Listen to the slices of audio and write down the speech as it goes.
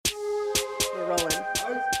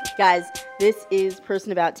Guys, this is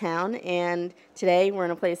Person About Town, and today we're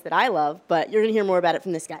in a place that I love, but you're going to hear more about it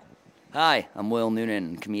from this guy. Hi, I'm Will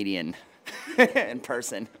Noonan, comedian in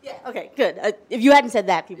person. Yeah, okay, good. If you hadn't said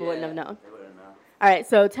that, people wouldn't have known. They wouldn't know. All right,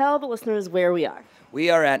 so tell the listeners where we are. We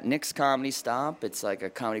are at Nick's Comedy Stop. It's like a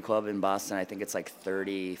comedy club in Boston. I think it's like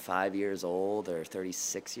 35 years old or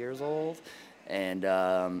 36 years old, and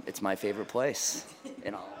it's my favorite place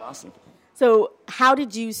in all of Boston. So how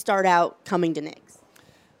did you start out coming to Nick's?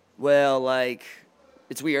 Well, like,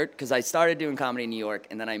 it's weird because I started doing comedy in New York,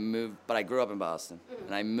 and then I moved, but I grew up in Boston.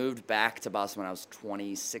 And I moved back to Boston when I was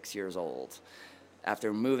 26 years old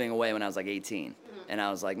after moving away when I was like 18. And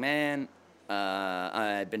I was like, man,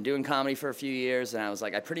 I'd been doing comedy for a few years, and I was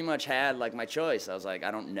like, I pretty much had like my choice. I was like,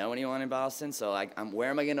 I don't know anyone in Boston, so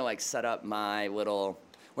where am I gonna like set up my little,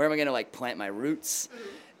 where am I gonna like plant my roots?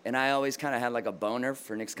 And I always kind of had like a boner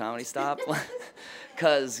for Nick's Comedy Stop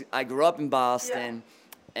because I grew up in Boston. Yeah.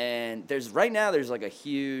 And there's like a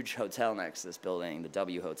huge hotel next to this building, the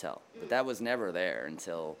W Hotel. But that was never there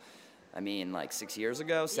until, like 6 years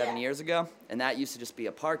ago, 7 years ago. And that used to just be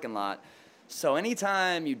a parking lot. So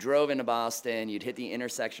anytime you drove into Boston, you'd hit the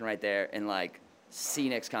intersection right there and like see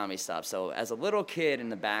Nick's Comedy Stop. So as a little kid in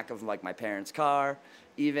the back of like my parents' car,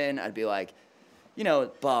 even, I'd be like, you know,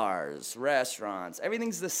 bars, restaurants,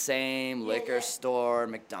 everything's the same, liquor store,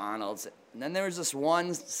 McDonald's. And then there was this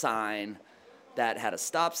one sign that had a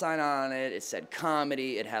stop sign on it. It said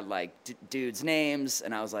comedy. It had like dudes' names.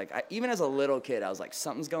 And I was like, even as a little kid, I was like,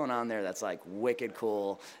 something's going on there that's like wicked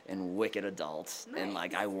cool and wicked adult. Nice. And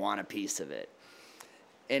like, I want a piece of it.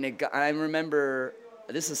 And I remember,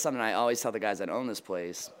 this is something I always tell the guys that own this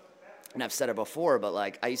place. And I've said it before, but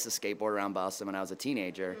like, I used to skateboard around Boston when I was a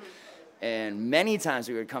teenager. And many times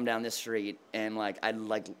we would come down this street and like, I'd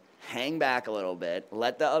like hang back a little bit,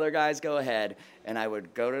 let the other guys go ahead, and I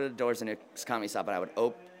would go to the doors in Nick's Comedy Stop, and I would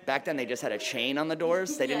open. Back then, they just had a chain on the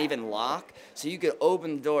doors. They didn't even lock, so you could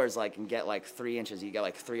open the doors like and get like 3 inches. You get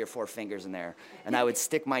like 3 or 4 fingers in there, and I would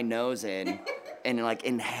stick my nose in and like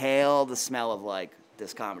inhale the smell of like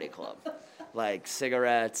this comedy club, like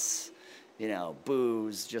cigarettes, you know,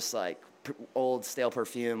 booze, just like old stale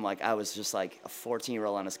perfume. Like I was just like a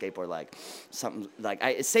 14-year-old on a skateboard, like something like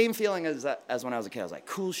same feeling as when I was a kid. I was like,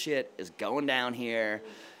 cool shit is going down here.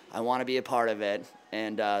 I want to be a part of it.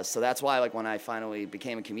 And so that's why like when I finally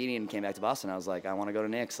became a comedian and came back to Boston, I was like, I want to go to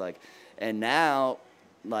Nick's. Like, and now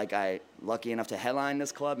like I lucky enough to headline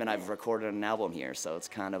this club, and I've recorded an album here. So it's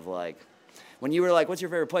kind of like when you were like, what's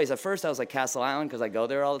your favorite place? At first I was like Castle Island because I go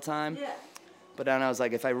there all the time. Yeah. But then I was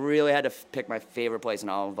like, if I really had to pick my favorite place in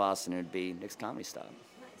all of Boston, it would be Nick's Comedy Stop.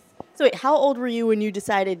 Nice. So wait, how old were you when you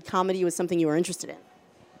decided comedy was something you were interested in?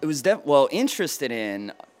 It was interested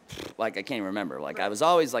in, like I can't even remember. Like I was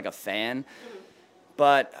always like a fan,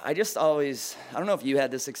 but I just always, I don't know if you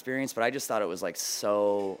had this experience, but I just thought it was like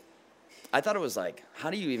I thought it was like, how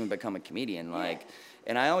do you even become a comedian? Like,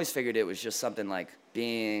 and I always figured it was just something like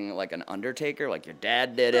being like an undertaker, like your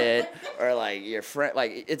dad did it, or like your friend,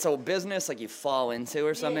 like it's a business like you fall into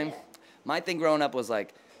or something. Yeah. My thing growing up was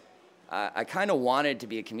like, I kind of wanted to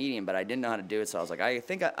be a comedian, but I didn't know how to do it. So I was like, I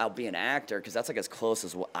think I'll be an actor because that's like as close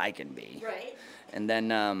as what I can be. Right. And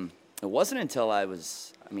then it wasn't until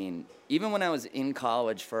even when I was in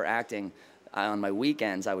college for acting, on my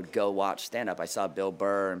weekends I would go watch stand-up. I saw Bill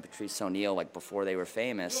Burr and Patrice O'Neal like before they were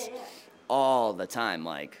famous, all the time.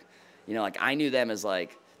 Like, you know, like I knew them as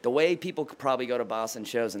like the way people could probably go to Boston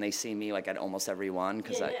shows and they see me like at almost every one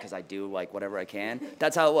because I do like whatever I can.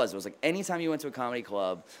 That's how it was. It was like anytime you went to a comedy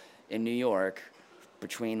club in New York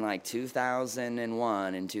between like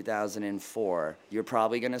 2001 and 2004, you're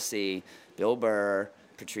probably going to see Bill Burr,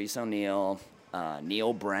 Patrice O'Neal,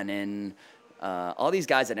 Neil Brennan, all these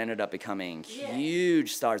guys that ended up becoming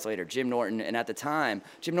huge stars later. Jim Norton, and at the time,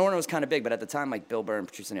 Jim Norton was kind of big, but at the time, like Bill Burr and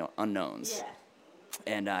Patrice O'Neal, unknowns. Yeah.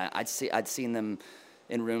 And I'd seen them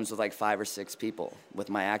in rooms with like 5 or 6 people with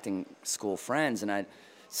my acting school friends, and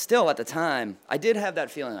still at the time, I did have that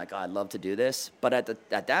feeling like, oh, I'd love to do this. But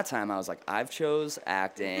at that time, I was like, I've chose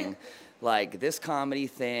acting. Like, this comedy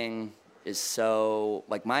thing is so,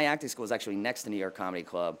 like, my acting school was actually next to New York Comedy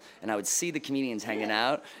Club, and I would see the comedians hanging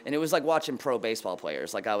out, and it was like watching pro baseball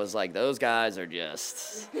players. Like, I was like, those guys are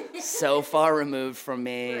just so far removed from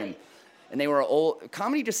me. Right. And they were old.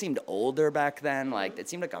 Comedy just seemed older back then. Like, it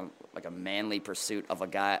seemed like a manly pursuit of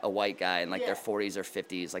a white guy in like their 40s or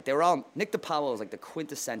 50s. Like, they were all, Nick DiPaolo was like the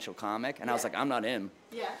quintessential comic, and I was like, I'm not him.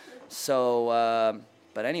 Yeah. So,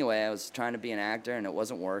 but anyway, I was trying to be an actor, and it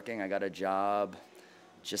wasn't working. I got a job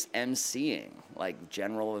just emceeing, like,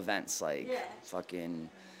 general events, like fucking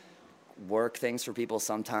work things for people,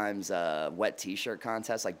 sometimes wet T-shirt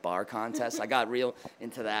contests, like bar contests. I got real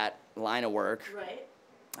into that line of work. Right.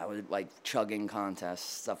 I would like chugging contests,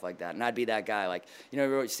 stuff like that. And I'd be that guy, like,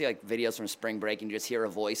 you see like videos from spring break and you just hear a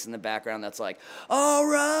voice in the background that's like, all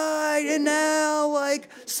right, and now like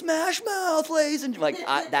Smash Mouth, ladies and like,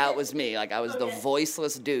 that was me. Like I was the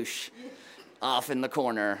voiceless douche off in the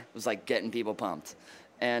corner. It was like getting people pumped.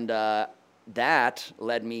 And that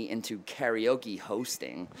led me into karaoke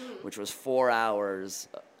hosting, which was 4 hours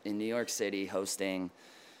in New York City hosting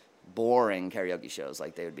boring karaoke shows.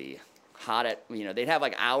 Like they would be hot at, they'd have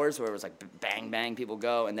like hours where it was like bang, bang, people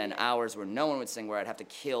go, and then hours where no one would sing, where I'd have to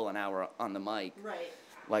kill an hour on the mic. Right.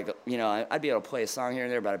 Like, I'd be able to play a song here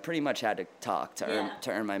and there, but I pretty much had to talk to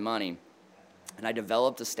earn my money. And I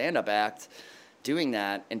developed a stand-up act doing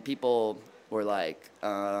that, and people were like,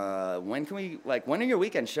 when are your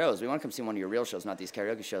weekend shows? We want to come see one of your real shows, not these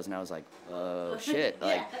karaoke shows. And I was like, oh, shit.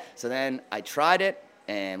 So then I tried it,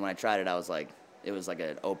 and when I tried it, I was like, it was like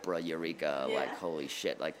an Oprah Eureka, like, holy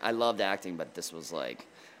shit. Like, I loved acting, but this was like,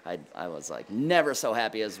 I was like never so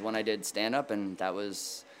happy as when I did stand-up, and that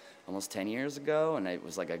was almost 10 years ago, and it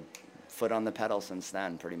was like a foot on the pedal since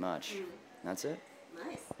then, pretty much. That's it.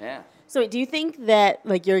 Nice. Yeah. So do you think that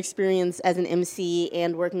like your experience as an MC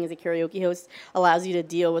and working as a karaoke host allows you to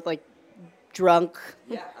deal with like drunk?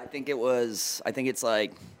 Yeah, I think I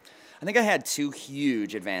had two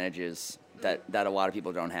huge advantages that a lot of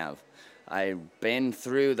people don't have. I've been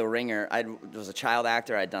through the ringer. I was a child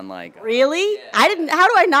actor. I'd done like... Really? Yeah. How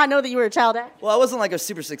do I not know that you were a child actor? Well, I wasn't like a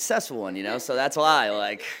super successful one, so that's why,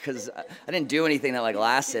 like, because I didn't do anything that like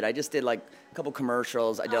lasted. I just did like a couple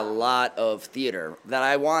commercials. I did a lot of theater that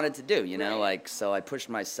I wanted to do, like, so I pushed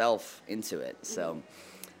myself into it. So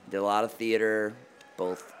I did a lot of theater,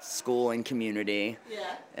 both school and community.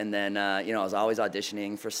 Yeah. And then, I was always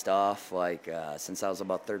auditioning for stuff, like, since I was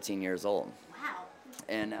about 13 years old.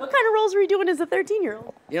 And, what kind of roles were you doing as a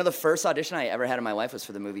 13-year-old? The first audition I ever had in my life was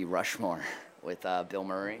for the movie Rushmore with Bill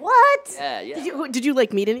Murray. What? Yeah. Did you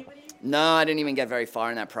like meet anybody? No, I didn't even get very far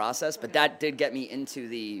in that process, but that did get me into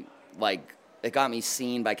the, like, it got me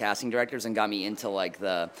seen by casting directors and got me into, like,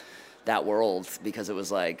 that world, because it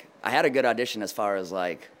was, like, I had a good audition as far as,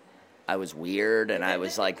 like, I was weird and I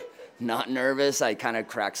was, like, not nervous. I kind of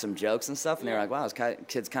cracked some jokes and stuff, and they were like, wow, this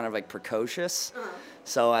kid's kind of, like, precocious.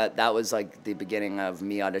 So that was, like, the beginning of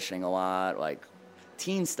me auditioning a lot, like,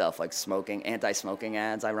 teen stuff, like anti-smoking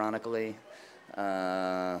ads, ironically.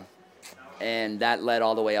 And that led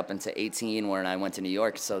all the way up into 18, when I went to New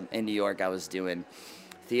York. So in New York, I was doing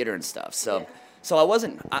theater and stuff. So I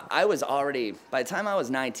was already, by the time I was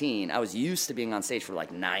 19, I was used to being on stage for,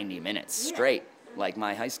 like, 90 minutes straight. Like,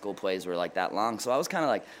 my high school plays were, like, that long. So I was kind of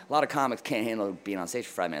like, a lot of comics can't handle being on stage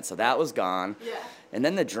for 5 minutes. So that was gone. Yeah. And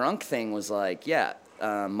then the drunk thing was like,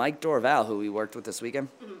 Mike Dorval, who we worked with this weekend,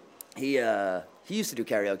 he used to do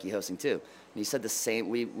karaoke hosting too. And he said the same.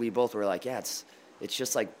 We both were like, it's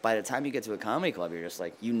just like, by the time you get to a comedy club, you're just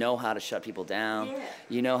like, how to shut people down. Yeah.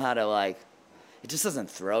 You know how to, like, it just doesn't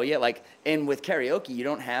throw you. Like, and with karaoke, you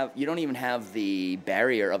don't even have the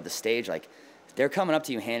barrier of the stage. Like, they're coming up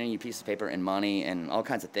to you, handing you pieces of paper and money and all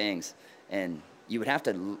kinds of things. And you would have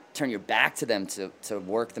to turn your back to them to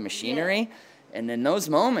work the machinery. Yeah. And in those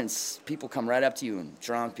moments, people come right up to you, and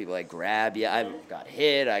drunk people, like, grab you. I got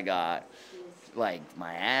hit. I got, like,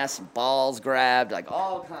 my ass and balls grabbed, like,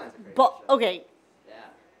 all kinds of crazy shit. Okay. Yeah.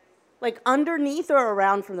 Like, underneath or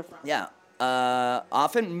around from the front? Yeah.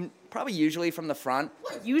 Often, probably usually from the front.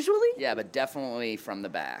 What, usually? Yeah, but definitely from the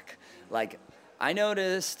back. Like, I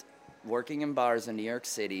noticed, working in bars in New York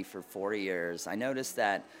City for 4 years, I noticed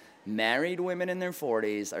that married women in their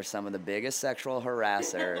 40s are some of the biggest sexual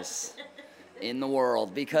harassers in the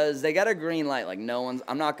world, because they got a green light. Like,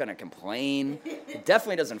 I'm not going to complain. It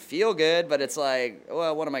definitely doesn't feel good, but it's like,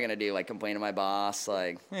 well, what am I going to do? Like, complain to my boss?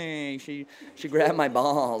 Like, hey, she grabbed my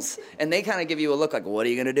balls. And they kind of give you a look like, what are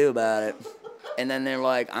you going to do about it? And then they're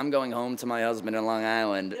like, I'm going home to my husband in Long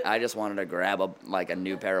Island. I just wanted to grab a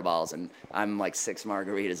new pair of balls, and I'm like 6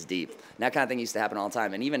 margaritas deep. And that kind of thing used to happen all the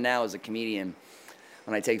time. And even now as a comedian,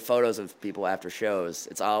 when I take photos of people after shows,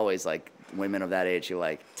 it's always like women of that age who,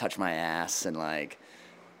 like, touch my ass and, like,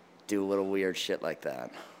 do a little weird shit like that.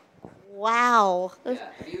 Wow. Yeah,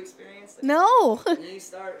 have you experienced it? No. And then you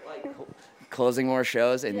start, like, closing more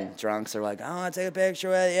shows, and drunks are like, I want to take a picture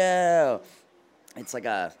with you. It's like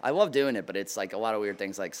I love doing it, but it's like a lot of weird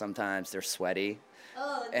things. Like, sometimes they're sweaty.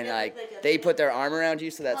 Oh, and like they put their arm around you,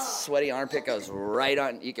 so that sweaty armpit goes right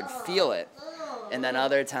on. You can feel it. And then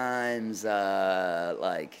other times,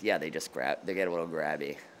 they just they get a little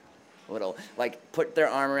grabby. Like, put their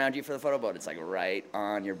arm around you for the photo, but it's like right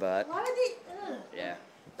on your butt. Why are they? Yeah.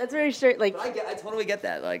 That's very straight. Like, But I totally get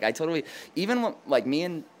that. Like, even when, like, me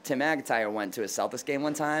and Tim McIntyre went to a Celtics game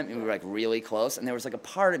one time, and we were, like, really close, and there was, like, a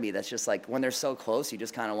part of me that's just, like, when they're so close, you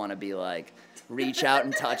just kind of want to be, like, reach out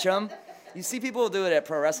and touch them. You see people do it at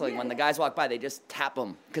pro wrestling. When the guys walk by, they just tap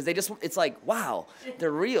them, because it's like, wow, they're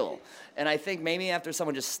real. And I think maybe after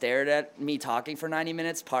someone just stared at me talking for 90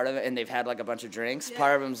 minutes, part of it, and they've had, like, a bunch of drinks,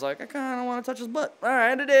 part of them's like, I kind of want to touch his butt. All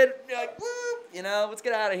right, I did. You're like, whoop, you know, let's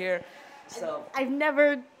get out of here. So I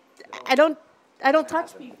don't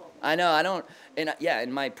touch people. I know, I don't, and yeah, in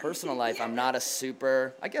my personal life, I'm not a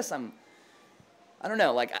super, I don't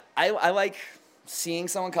know, like, I like seeing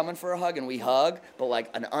someone coming for a hug and we hug, but like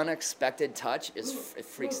an unexpected touch it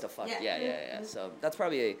freaks the fuck, yeah. So that's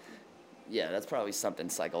probably something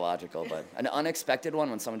psychological, but an unexpected one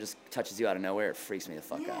when someone just touches you out of nowhere, it freaks me the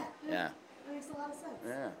fuck out. Yeah. That makes a lot of sense.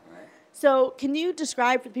 Yeah, right. So, can you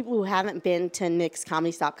describe for people who haven't been to Nick's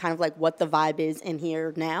Comedy Stop kind of like what the vibe is in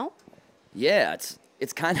here now? Yeah,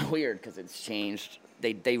 it's kind of weird because it's changed.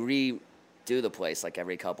 They redo the place like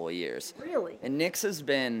every couple of years. Really? And Nick's has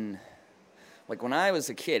been, like when I was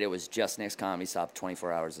a kid, it was just Nick's Comedy Stop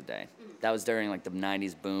 24 hours a day. That was during like the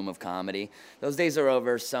 90s boom of comedy. Those days are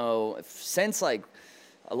over. So since like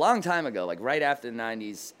a long time ago, like right after the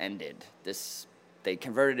 90s ended, they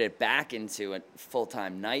converted it back into a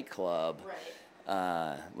full-time nightclub. Right.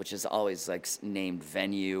 Which is always like named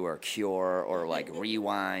Venue or Cure or like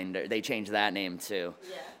Rewind. They changed that name too.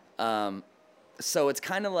 Yeah. So it's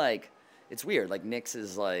kind of like, it's weird. Like Nick's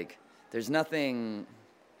is like, there's nothing,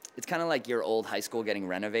 it's kind of like your old high school getting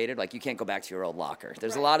renovated. Like you can't go back to your old locker.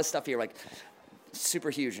 There's a lot of stuff here, like super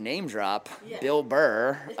huge name drop, Bill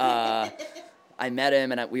Burr. I met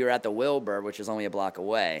him and we were at the Wilbur, which is only a block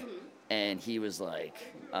away. And he was like,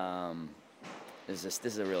 this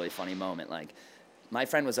is a really funny moment. Like, my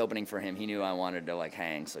friend was opening for him. He knew I wanted to like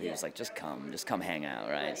hang, so he was like, just come hang out,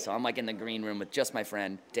 right? So I'm like in the green room with just my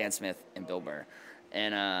friend Dan Smith and Bill Burr,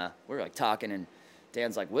 and we're like talking, and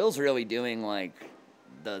Dan's like, Will's really doing like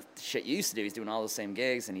the shit you used to do. He's doing all the same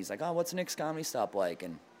gigs, and he's like, oh, what's Nick's Comedy Stop like?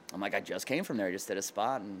 And I'm like, I just came from there. I just did a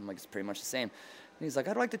spot, and I'm like, it's pretty much the same. And he's like,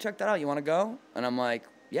 I'd like to check that out. You want to go? And I'm like,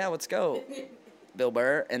 yeah, let's go, Bill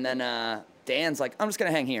Burr. And then Dan's like, I'm just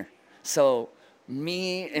gonna hang here. So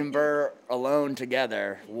me and Burr alone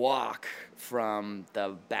together walk from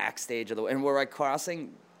the backstage and we're like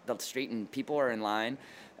crossing the street and people are in line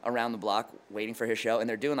around the block waiting for his show and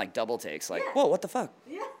they're doing like double takes like, whoa, what the fuck?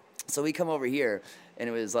 Yeah. So we come over here and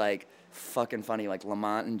it was like fucking funny. Like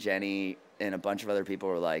Lamont and Jenny and a bunch of other people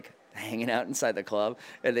were like hanging out outside the club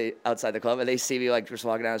and they see me like just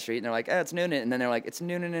walking down the street and they're like, it's Noonan. And then they're like, it's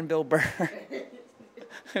Noonan and Bill Burr.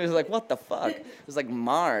 It was like, what the fuck? It was like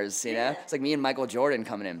Mars, you know? It's like me and Michael Jordan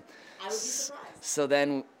coming in. I would be surprised. So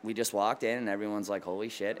then we just walked in, and everyone's like, holy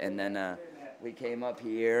shit. And then we came up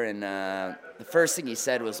here, and the first thing he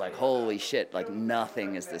said was like, holy shit, like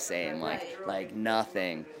nothing is the same, like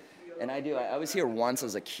nothing. And I was here once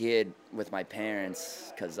as a kid with my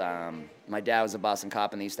parents, because my dad was a Boston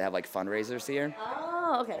cop, and they used to have like fundraisers here.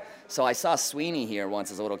 Oh, okay. So I saw Sweeney here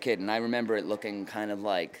once as a little kid, and I remember it looking kind of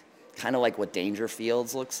like what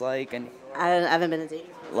Dangerfields looks like, and I haven't been to Dangerfields.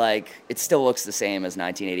 like it still looks the same as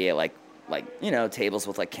 1988, like you know, tables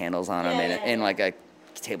with like candles on them and like a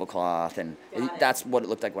tablecloth, and that's what it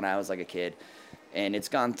looked like when I was like a kid. And it's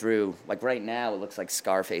gone through, like right now it looks like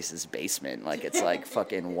Scarface's basement, like it's like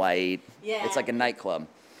fucking white. It's like a nightclub.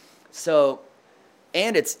 So,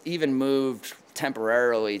 and it's even moved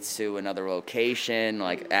temporarily to another location,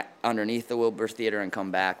 like underneath the Wilbur Theater and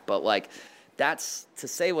come back, but like that's to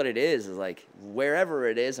say what it is like wherever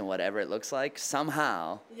it is and whatever it looks like,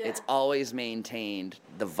 somehow it's always maintained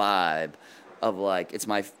the vibe of like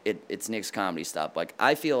it's Nick's Comedy Stop. Like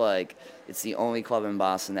I feel like it's the only club in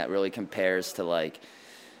Boston that really compares to like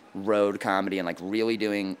road comedy and like really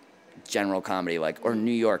doing general comedy, like or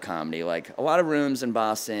New York comedy. Like a lot of rooms in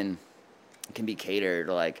Boston can be catered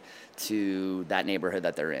like to that neighborhood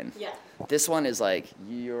that they're in. Yeah. This one is like,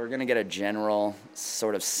 you're going to get a general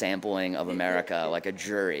sort of sampling of America, like a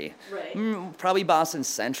jury. Right. Probably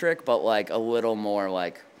Boston-centric, but like a little more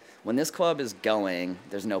like, when this club is going,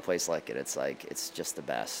 there's no place like it. It's like, it's just the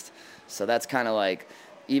best. So that's kind of like,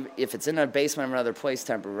 if it's in a basement of another place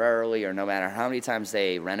temporarily, or no matter how many times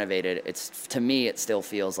they renovate it, to me, it still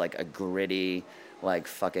feels like a gritty, like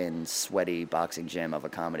fucking sweaty boxing gym of a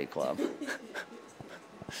comedy club.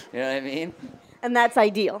 You know what I mean? And that's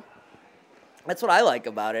ideal. That's what I like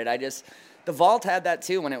about it. The Vault had that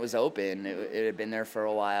too when it was open. It had been there for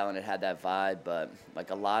a while and it had that vibe, but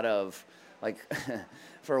like a lot of, like,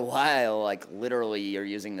 for a while, like literally you're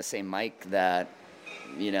using the same mic that,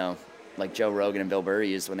 you know, like Joe Rogan and Bill Burr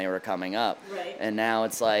used when they were coming up. Right. And now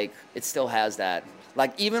it's like, it still has that.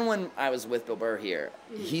 Like, even when I was with Bill Burr here,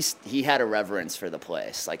 he had a reverence for the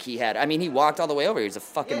place. Like, he walked all the way over here. He's a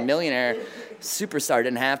fucking millionaire superstar,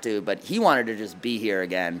 didn't have to, but he wanted to just be here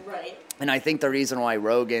again. Right. And I think the reason why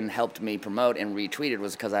Rogan helped me promote and retweeted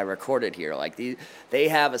was because I recorded here. Like, they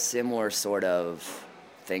have a similar sort of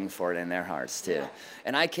thing for it in their hearts, too. Yeah.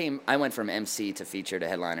 And I went from MC to feature to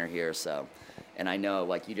headliner here, so... And I know,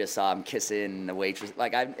 like, you just saw him kissing the waitress.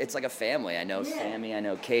 Like, it's like a family. I know Sammy, I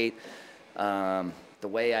know Kate. When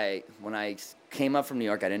I came up from New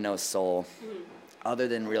York, I didn't know a soul, other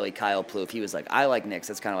than really Kyle Plouffe. He was like, I like Nick's.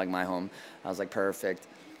 That's kind of like my home. I was like, perfect.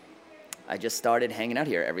 I just started hanging out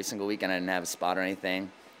here every single weekend. I didn't have a spot or anything.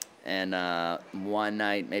 And one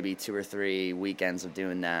night, maybe 2 or 3 weekends of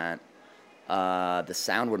doing that, the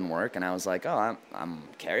sound wouldn't work. And I was like, oh, I'm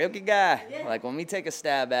a karaoke guy. Yeah. Like, let me take a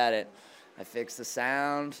stab at it. I fixed the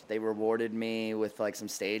sound. They rewarded me with, like, some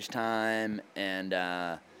stage time. And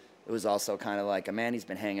it was also kind of like, he's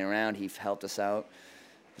been hanging around. He helped us out.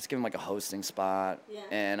 Let's give him, like, a hosting spot. Yeah.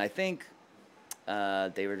 And I think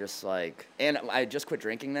they were just like, and I just quit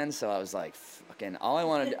drinking then, so I was like, fucking, all I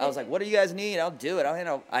wanted, I was like, what do you guys need? I'll do it.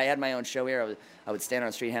 I had my own show here. I would stand on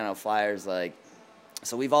the street, hand out flyers, like,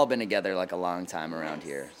 so we've all been together, like, a long time around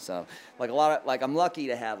here. So, like, I'm lucky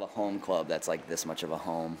to have a home club that's, like, this much of a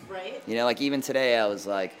home. Right. You know, like, even today I was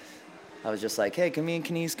just like, hey, can me and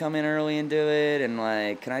Kenise come in early and do it? And,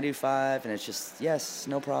 like, can I do 5? And it's just, yes,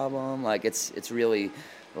 no problem. Like, it's really,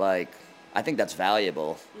 like, I think that's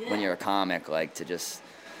valuable when you're a comic, like, to just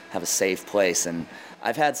have a safe place. And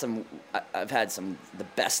I've had some the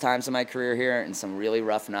best times of my career here and some really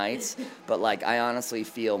rough nights, but, like, I honestly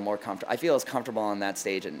feel more comfortable. I feel as comfortable on that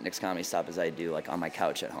stage at Nick's Comedy Stop as I do, like, on my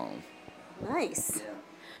couch at home. Nice. Yeah.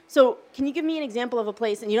 So can you give me an example of a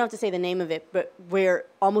place, and you don't have to say the name of it, but where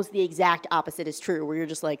almost the exact opposite is true, where you're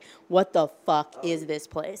just like, what the fuck is this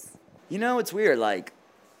place? You know, it's weird, like,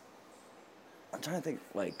 I'm trying to think,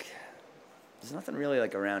 like, there's nothing really,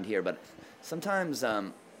 like, around here, but sometimes,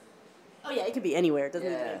 oh, yeah, it could be anywhere. It doesn't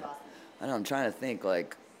need to be in Boston. I know, I'm trying to think,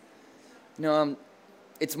 like, you know,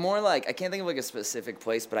 it's more like, I can't think of, like, a specific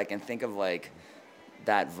place, but I can think of, like,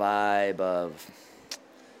 that vibe of,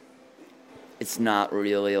 it's not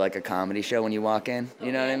really like a comedy show when you walk in.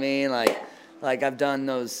 You know what I mean? Like I've done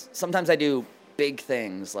those, sometimes I do big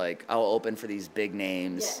things, like I'll open for these big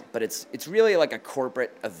names, but it's really like a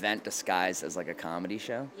corporate event disguised as like a comedy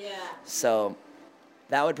show. Yeah. So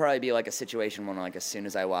that would probably be like a situation when, like, as soon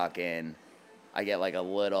as I walk in, I get like a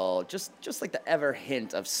little, just like the ever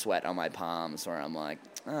hint of sweat on my palms, where I'm like,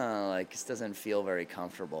 oh, like, this doesn't feel very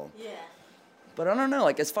comfortable. Yeah. But I don't know,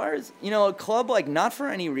 like, as far as, you know, a club, like, not for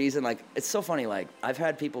any reason, like, it's so funny, like, I've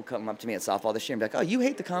had people come up to me at softball this year and be like, oh, you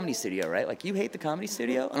hate the Comedy Studio, right? Like, you hate the Comedy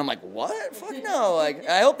Studio? And I'm like, what? Fuck no. Like,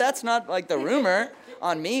 I hope that's not, like, the rumor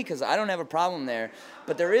on me, because I don't have a problem there.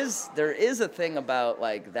 But there is a thing about,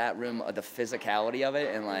 like, that room, the physicality of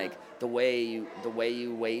it, and, like, the way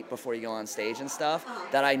you wait before you go on stage and stuff,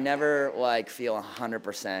 that I never, like, feel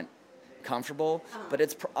 100% comfortable, but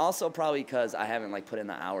it's also probably because I haven't, like, put in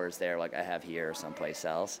the hours there like I have here or someplace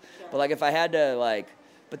else. But, like, if I had to, like,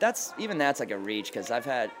 but that's like a reach, because I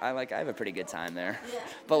have a pretty good time there.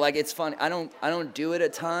 But, like, it's fun. I don't do it a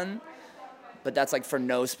ton, but that's, like, for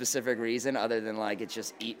no specific reason other than, like, it's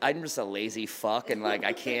just I'm just a lazy fuck, and, like,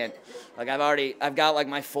 I can't, like, I've got, like,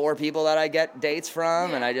 my 4 people that I get dates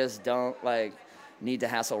from, and I just don't, like, need to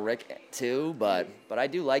hassle Rick too, but I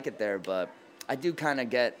do like it there. But I do kind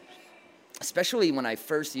of get, especially when I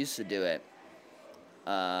first used to do it,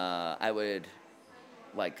 I would,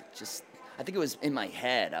 like, just, I think it was in my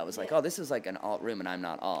head, I was like, oh, this is like an alt room and I'm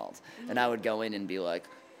not alt. And I would go in and be like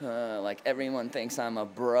everyone thinks I'm a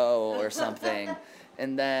bro or something.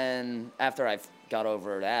 And then after I got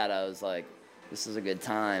over that, I was like, this is a good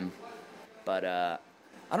time. But I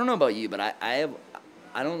don't know about you, but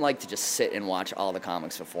I don't like to just sit and watch all the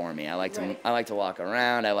comics before me. I like to walk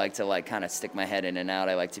around. I like to, like, kind of stick my head in and out.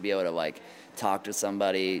 I like to be able to, like, talk to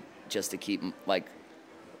somebody just to keep, like,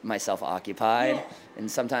 myself occupied. Yeah.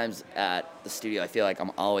 And sometimes at the studio, I feel like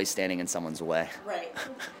I'm always standing in someone's way. Right.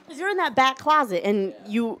 Because you're in that back closet, and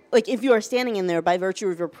you, like, if you are standing in there by virtue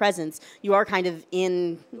of your presence, you are kind of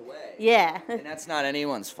in the way. Yeah. And that's not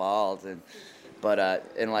anyone's fault. But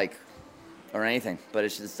like, or anything, but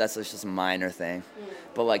that's just a minor thing.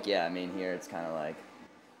 But, like, yeah, I mean, here it's kind of like,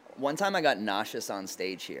 one time I got nauseous on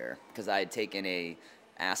stage here because I had taken a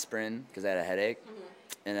aspirin because I had a headache,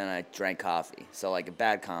 and then I drank coffee, so, like, a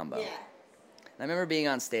bad combo. Yeah. And I remember being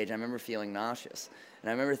on stage, and I remember feeling nauseous, and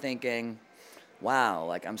I remember thinking, wow,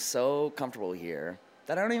 like, I'm so comfortable here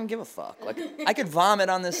that I don't even give a fuck. Like, I could vomit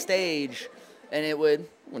on this stage, and it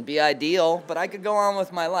wouldn't be ideal, but I could go on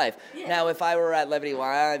with my life. Yeah. Now, if I were at Levity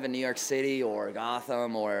Live in New York City or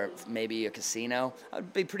Gotham or maybe a casino,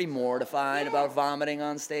 I'd be pretty mortified about vomiting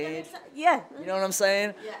on stage. Yeah. You know what I'm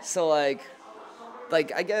saying? Yeah. So, like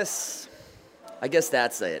I guess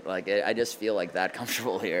that's it. Like, I just feel like that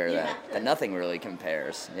comfortable here that nothing really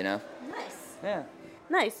compares, you know? Nice. Yeah.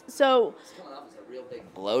 Nice. So, It's coming off as a real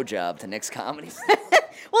big blowjob to Nick's comedy.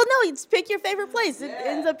 well, no, you just pick your favorite place. It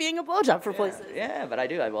ends up being a blowjob for places. Yeah, but I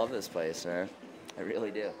do. I love this place, man. I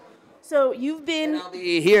really do. So you've been And I'll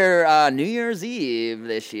be here New Year's Eve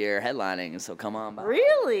this year headlining, so come on by.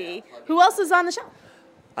 really. Who else is on the show?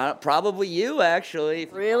 Probably you, actually.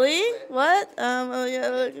 Really? What? Oh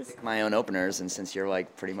yeah. My own openers, and since you're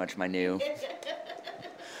like pretty much my new,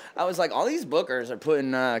 I was like, all these bookers are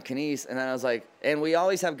putting Kanice, and then I was like, and we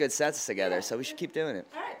always have good sets together, so we should keep doing it.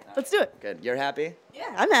 All right, let's do it. Good. You're happy?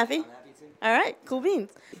 Yeah, I'm happy. I'm happy too. All right, cool beans.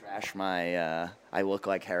 Trash my I look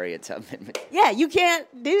like Harriet Tubman. Yeah, you can't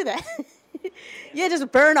do that. Yeah,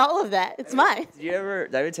 just burn all of that. It's mine. Did I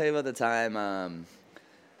ever tell you about the time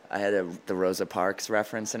I had the Rosa Parks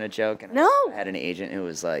reference in a joke? And No. I had an agent who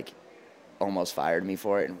was like, almost fired me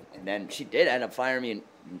for it. And then she did end up firing me,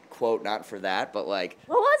 quote, not for that, but like.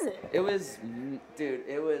 What was it? It was, dude,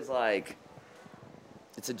 it was like,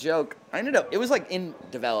 it's a joke. It was like in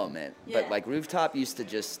development, Yeah. but like Rooftop used to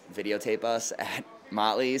just videotape us at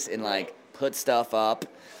Motley's and like put stuff up,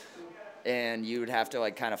 and you would have to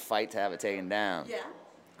like kind of fight to have it taken down. Yeah.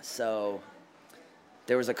 So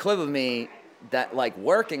there was a clip of me that like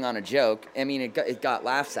working on a joke. I mean, it got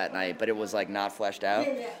laughs that night, but it was like not fleshed out.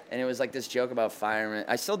 Yeah. And it was like this joke about firemen.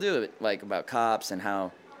 I still do it, like about cops and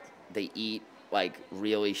how they eat like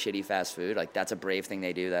really shitty fast food. Like that's a brave thing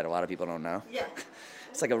they do that a lot of people don't know. Yeah.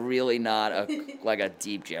 It's like a really not like a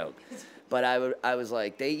deep joke. But I was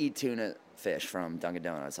like, they eat tuna fish from Dunkin'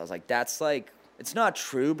 Donuts. I was like, that's like, it's not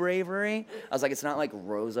true bravery. I was like, it's not like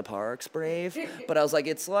Rosa Parks brave. But I was like,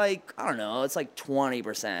 it's like, I don't know, it's like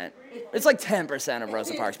 20%. It's like 10% of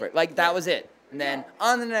Rosa Parks brave. Like, that was it. And then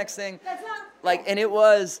on the next thing, That's not. like, and it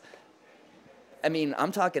was, I mean,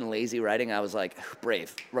 I'm talking lazy writing. I was like,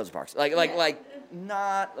 brave, Rosa Parks.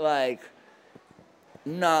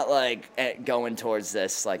 Not going towards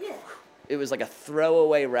this, like, Yeah. it was like a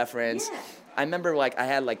throwaway reference. Yeah. I remember, like, I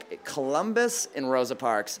had, like, Columbus and Rosa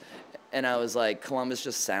Parks, and I was like, Columbus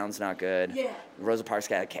just sounds not good. Yeah. Rosa Parks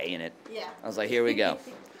got a K in it. Yeah. I was like, here we go.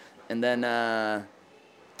 And then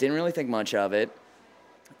didn't really think much of it.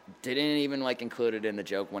 Didn't even, like, include it in the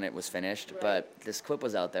joke when it was finished. Right. But this clip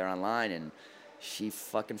was out there online, and she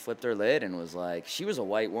fucking flipped her lid and was like, she was a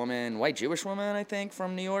white Jewish woman, I think,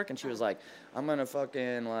 from New York, and she was like, I'm gonna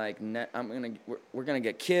fucking like, we're gonna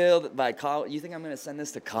get killed by college. You think I'm gonna send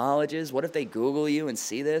this to colleges? What if they Google you and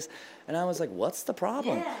see this? And I was like, what's the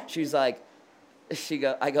problem? Yeah. She's like,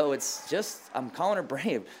 I go, it's just, I'm calling her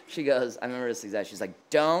brave. She goes, I remember this exact. She's like,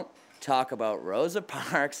 don't talk about Rosa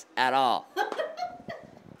Parks at all.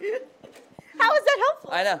 How is that helpful?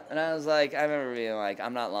 I know, and I was like, I remember being like,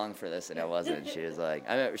 I'm not long for this, and I wasn't. She was like,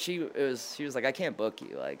 she was like, I can't book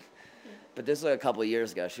you, like, but this was like a couple of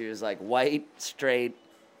years ago. She was like, white, straight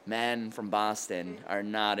men from Boston are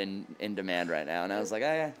not in demand right now, and I was like,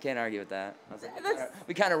 I can't argue with that. I was like,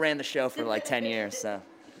 we kind of ran the show for like 10 years, so.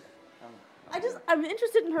 I'm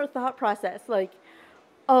interested in her thought process. Like,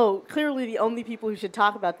 oh, clearly the only people who should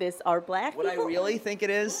talk about this are black What people. I really think it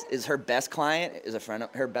is her best client is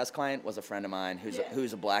her best client was a friend of mine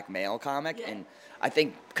who's a black male comic, Yeah. and I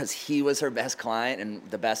think because he was her best client and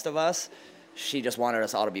the best of us, she just wanted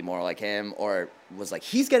us all to be more like him, or was like,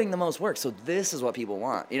 he's getting the most work, so this is what people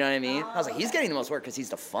want. You know what I mean? I was like, he's getting the most work because he's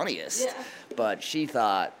the funniest. Yeah. But she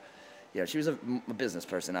thought, she was a business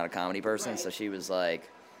person, not a comedy person, Right. so she was like,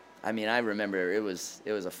 I mean, I remember it was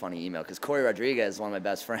a funny email because Corey Rodriguez is one of my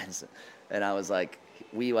best friends, and I was like,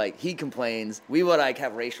 he complains, we would like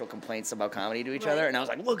have racial complaints about comedy to each Right. other, and I was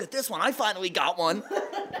like, look at this one, I finally got one.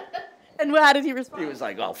 And how did he respond? He was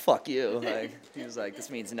like, oh, fuck you. Like, he was like,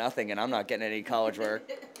 this means nothing, and I'm not getting any college work.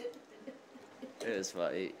 It was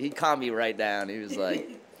funny. He calmed me right down. He was like,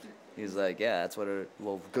 yeah, that's what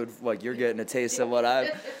good, like, you're getting a taste of what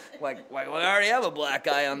I, like, we already have a black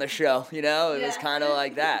guy on the show, you know? It was Yeah. kind of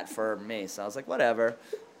like that for me. So I was like, whatever.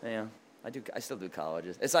 Yeah, I still do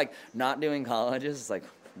colleges. It's like, not doing colleges, it's like,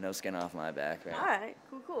 no skin off my back, man. All right,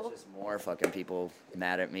 cool. Just more fucking people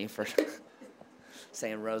mad at me for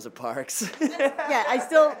saying Rosa Parks. Yeah,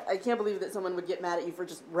 I can't believe that someone would get mad at you for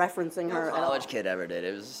just referencing her. No at all. college kid ever did.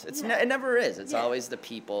 It Yeah. it never is. It's Yeah. always the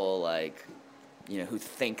people like, who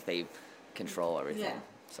think they control everything. Yeah.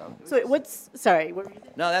 So sorry, what were you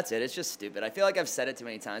saying? No, that's it. It's just stupid. I feel like I've said it too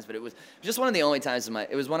many times, but it was just one of the only times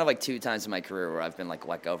it was one of like 2 times in my career where I've been like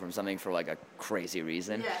let go from something for like a crazy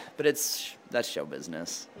reason. Yeah. But that's show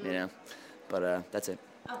business, you know? But that's it.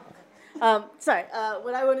 Oh, okay. Sorry,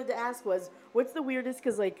 what I wanted to ask was, what's the weirdest,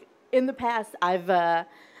 because like in the past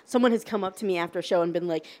someone has come up to me after a show and been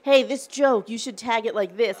like, hey, this joke, you should tag it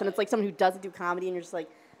like this, and it's like someone who doesn't do comedy, and you're just like,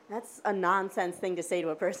 that's a nonsense thing to say to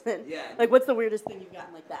a person. Yeah. Like, what's the weirdest thing you've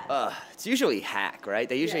gotten like that? It's usually hack, right?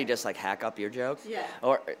 They usually Yeah. just like hack up your joke. Yeah.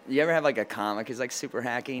 Or you ever have like a comic who's like super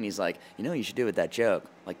hacky and he's like, you know, what you should do with that joke,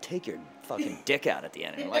 like take your fucking dick out at the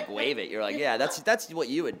end and like wave it. You're like, yeah, that's what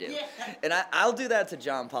you would do. Yeah. And I'll do that to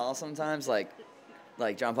John Paul sometimes, like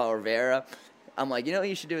John Paul Rivera. I'm like, you know what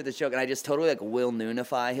you should do with this joke? And I just totally like Will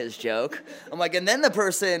Noonify his joke. I'm like, and then the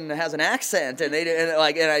person has an accent and and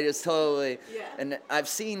I just totally, Yeah. and I've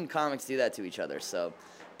seen comics do that to each other. So,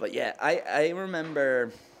 but yeah, I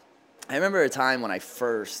remember a time when I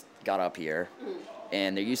first got up here,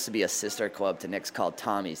 and there used to be a sister club to Nick's called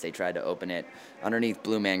Tommy's. They tried to open it underneath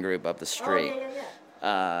Blue Man Group up the street. Oh,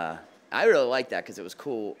 yeah. I really liked that because it was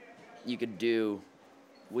cool.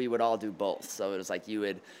 We would all do both. So it was like you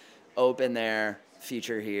would open there,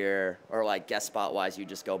 feature here, or like guest spot wise, you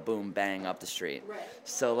just go boom, bang up the street. Right.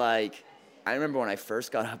 So like, I remember when I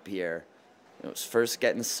first got up here, it was first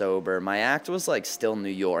getting sober. My act was like still New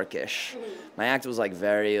York-ish. My act was like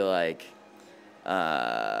very like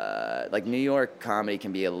New York comedy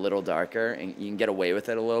can be a little darker and you can get away with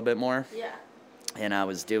it a little bit more. Yeah. And I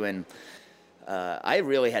was doing. I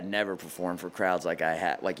really had never performed for crowds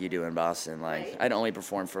like you do in Boston. Like Right. I'd only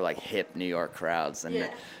performed for like hip New York crowds,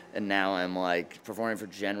 and now I'm like performing for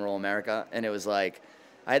general America. And it was like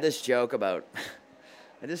I had this joke about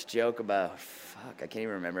fuck, I can't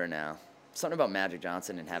even remember now. Something about Magic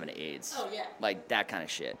Johnson and having AIDS. Oh, yeah. Like that kind of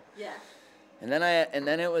shit. Yeah. And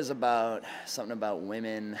then it was about something about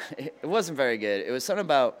women. It wasn't very good. It was something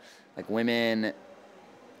about like women,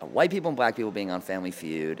 white people and black people being on Family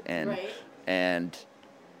Feud, and Right. and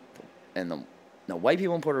the white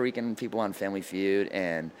people and Puerto Rican people on Family Feud,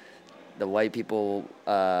 and the white people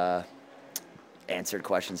answered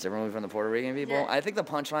questions differently from the Puerto Rican people. Yeah. I think the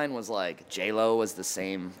punchline was like J-Lo was the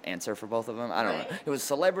same answer for both of them. I don't Right. know. It was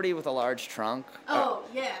celebrity with a large trunk. Oh,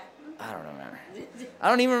 yeah. I don't remember. I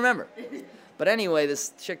don't even remember. But anyway,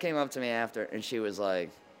 this chick came up to me after, and she was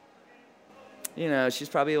like, you know, she's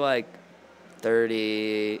probably like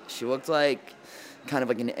 30. She looked like kind of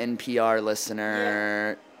like an NPR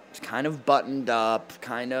listener. She's kind of buttoned up,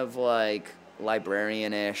 kind of like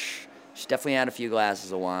librarian-ish. She definitely had a few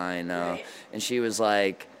glasses of wine, though. Right. And she was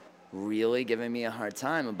like really giving me a hard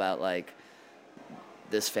time about like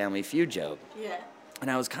this Family Feud joke. Yeah.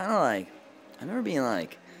 And I was kind of like, I remember being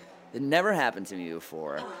like, it never happened to me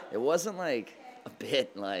before. It wasn't like a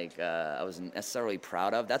bit like I wasn't necessarily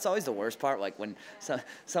proud of. That's always the worst part. Like when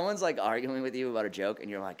someone's like arguing with you about a joke and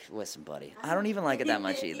you're like, listen, buddy, I don't even like it that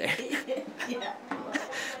much either. Yeah.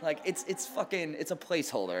 Like it's a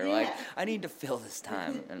placeholder. Yeah. Like I need to fill this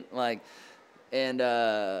time. And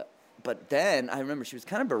but then I remember she was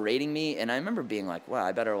kind of berating me, and I remember being like, wow,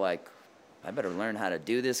 I better learn how to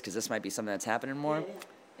do this because this might be something that's happening more. Yeah.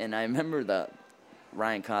 And I remember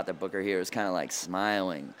Ryan Cott, the booker here, was kind of like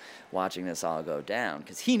smiling, watching this all go down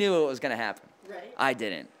because he knew what was going to happen. Right. I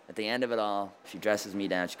didn't. At the end of it all, she dresses me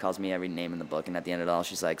down. She calls me every name in the book, and at the end of it all,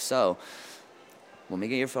 she's like, "So, let me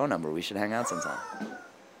get your phone number. We should hang out sometime."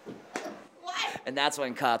 And that's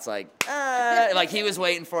when Cott's like he was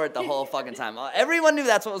waiting for it the whole fucking time. Everyone knew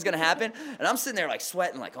that's what was gonna happen, and I'm sitting there like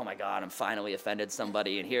sweating, like, oh my god, I'm finally offended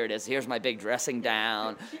somebody, and here it is. Here's my big dressing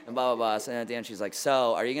down, and blah blah blah. So at the end, she's like,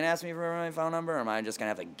 "So, are you gonna ask me for my phone number, or am I just gonna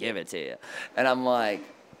have to give it to you?" And I'm like,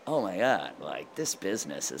 oh my god, like this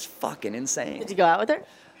business is fucking insane. Did you go out with her?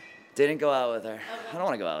 Didn't go out with her. I don't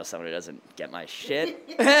want to go out with someone who doesn't get my shit.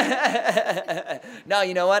 No,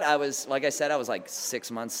 you know what? Like I said, I was like 6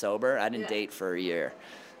 months sober. I didn't Yeah. date for a year.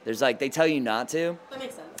 There's like, they tell you not to. That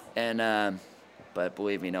makes sense. And, but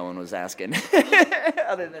believe me, no one was asking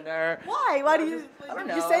other than her. Why? Why do you? I don't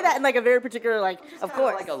You know. say that in like a very particular like. Of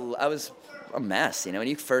Kinda course. I was a mess, you know. When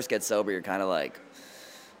you first get sober, you're kind of like.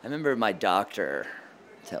 I remember my doctor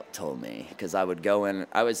told me because I would go in.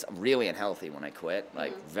 I was really unhealthy when I quit,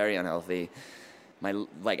 like very unhealthy.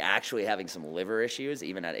 Actually having some liver issues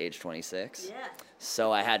even at age 26. Yeah.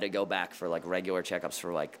 So I had to go back for like regular checkups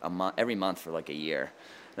for like a month, every month for like a year.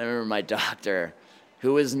 And I remember my doctor,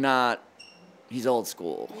 who is not. He's old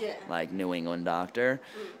school, Yeah. like New England doctor.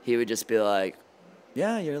 He would just be like,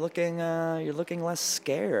 "Yeah, you're looking less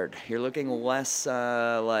scared. You're looking less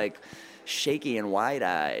like shaky and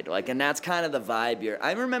wide-eyed." Like, and that's kind of the vibe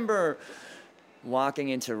I remember walking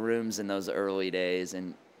into rooms in those early days,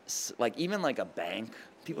 and like even like a bank,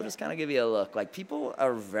 people just kind of give you a look. Like people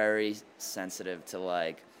are very sensitive to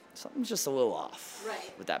like something's just a little off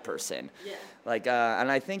with that person. Yeah. Like,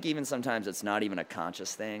 and I think even sometimes it's not even a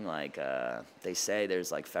conscious thing. Like they say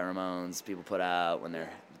there's like pheromones people put out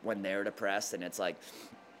when they're depressed, and it's like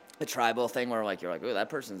a tribal thing where like you're like, oh, that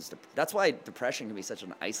person's. That's why depression can be such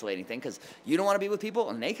an isolating thing, because you don't want to be with people,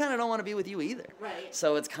 and they kind of don't want to be with you either. Right.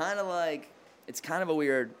 So it's kind of a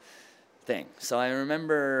weird thing. So I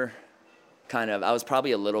remember. I was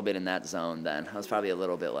probably a little bit in that zone then. I was probably a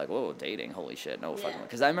little bit like, whoa, dating, holy shit, no fucking.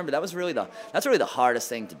 Because I remember that's really the hardest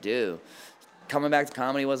thing to do. Coming back to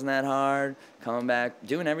comedy wasn't that hard. Coming back,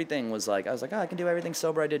 doing everything was like, I was like, oh, I can do everything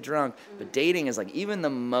sober I did drunk. But dating is like, even the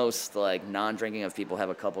most like non-drinking of people have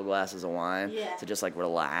a couple glasses of wine to just like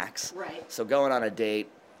relax. Right. So going on a date,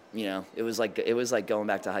 you know, it was like going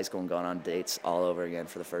back to high school and going on dates all over again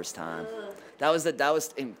for the first time. That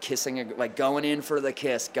was in kissing, like going in for the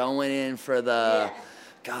kiss, going in for the,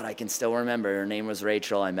 God, I can still remember. Her name was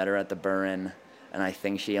Rachel. I met her at the Burren, and I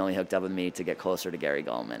think she only hooked up with me to get closer to Gary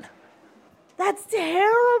Gulman. That's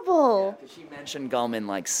terrible. Yeah, 'cause she mentioned Gulman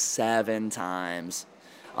like 7 times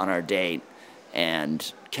on our date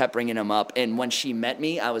and kept bringing him up. And when she met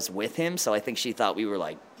me, I was with him, so I think she thought we were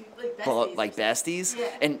like besties. Yeah.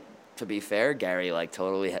 And to be fair, Gary like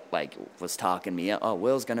totally like was talking me up. Oh,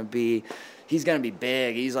 he's gonna be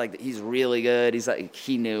big. He's really good. He's like,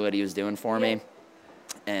 he knew what he was doing for me.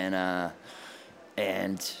 And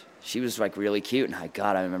she was like really cute, and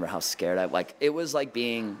I remember how scared it was like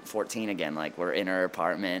being 14 again. Like we're in her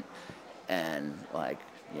apartment, and like,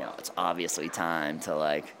 you know, it's obviously time to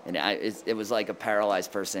like, and it was like a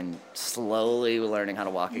paralyzed person slowly learning how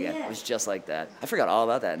to walk again. It was just like that. I forgot all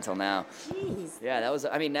about that until now. Jeez. Yeah,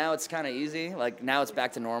 now it's kind of easy. Like now it's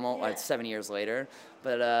back to normal. Like 7 years later,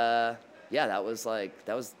 but yeah, that was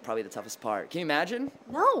probably the toughest part. Can you imagine?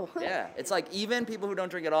 No. Yeah, it's like even people who don't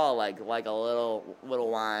drink at all like a little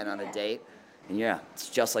wine on a date, and yeah, it's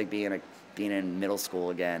just like being in middle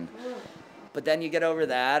school again. But then you get over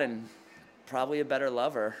that and probably a better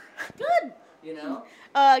lover. Good. You know?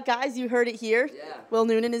 Guys, you heard it here. Yeah. Will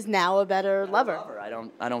Noonan is now a better lover. I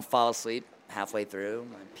don't fall asleep halfway through.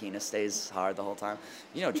 My penis stays hard the whole time.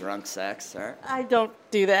 You know, drunk sex, right? I don't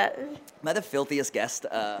do that. Am I the filthiest guest?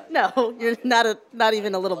 No, you're not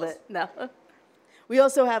even a little bit. No. We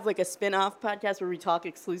also have like a spin-off podcast where we talk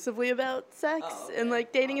exclusively about sex and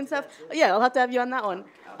like dating and stuff. Yeah, I'll have to have you on that one.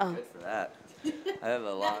 I'm good for that. I have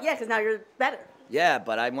a lot. Yeah, because now you're better. Yeah,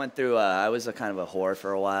 but I went through. I was a kind of a whore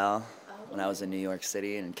for a while when I was in New York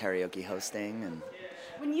City and karaoke hosting. And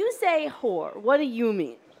when you say whore, what do you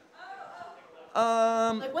mean?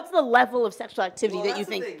 Like, what's the level of sexual activity that you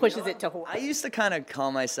think pushes it to whore? I used to kind of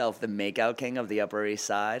call myself the makeout king of the Upper East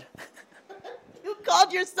Side. You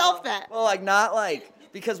called yourself that. Well, like not like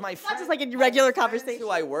because my friends, not just like in regular conversation. Who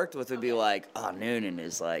I worked with would be like, "Oh, Noonan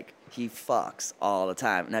is like he fucks all the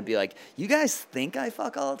time," and I'd be like, "You guys think I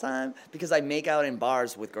fuck all the time?" Because I make out in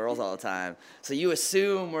bars with girls all the time, so you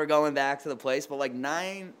assume we're going back to the place, but like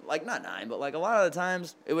not 9, but like a lot of the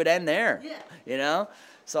times it would end there. Yeah. You know.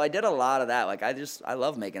 So I did a lot of that. Like I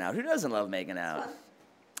love making out. Who doesn't love making out?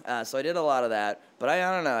 So I did a lot of that, but I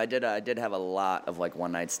don't know. I did have a lot of like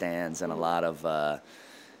one night stands and a lot of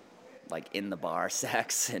like in the bar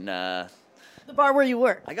sex and the bar where you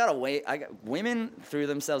work. Women threw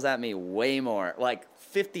themselves at me way more, like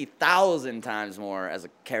 50,000 times more as a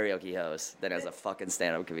karaoke host than as a fucking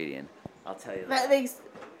stand-up comedian. I'll tell you that. That makes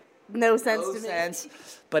no sense to me. No sense,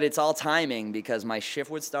 but it's all timing because my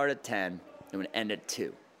shift would start at 10 and would end at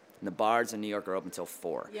 2. And the bars in New York are open until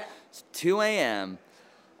 4. Yeah. So 2 a.m.,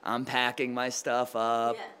 I'm packing my stuff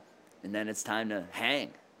up, Yeah. and then it's time to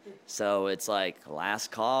hang. So it's like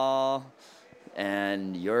last call,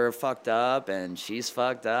 and you're fucked up, and she's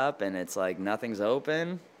fucked up, and it's like nothing's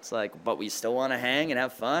open. It's like, but we still want to hang and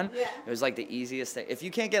have fun. Yeah. It was like the easiest thing. If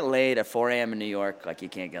you can't get laid at 4 a.m. in New York, like you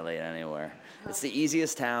can't get laid anywhere. It's the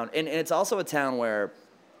easiest town, and it's also a town where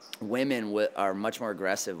women are much more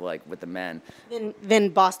aggressive, like with the men. Than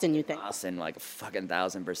Boston, you think? Boston, like fucking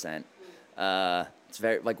 1,000%. It's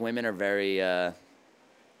very like women are very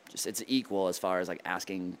just it's equal as far as like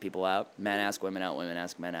asking people out. Men ask women out, women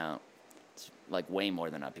ask men out. It's like way more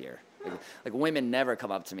than up here. Like women never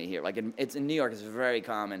come up to me here. Like in New York, it's very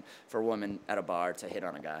common for a woman at a bar to hit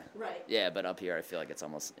on a guy. Right. Yeah, but up here, I feel like it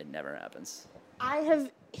never happens. I have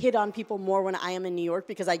hit on people more when I am in New York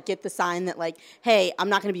because I get the sign that like, hey, I'm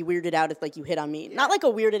not going to be weirded out if like you hit on me. Yeah. Not like a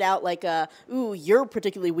weirded out like ooh, you're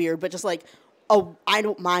particularly weird, but just like, oh, I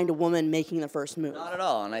don't mind a woman making the first move. Not at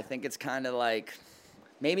all, and I think it's kind of like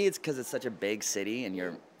maybe it's because it's such a big city and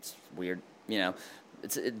it's weird you know,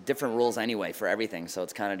 it's different rules anyway for everything. So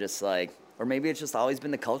it's kind of just like, or maybe it's just always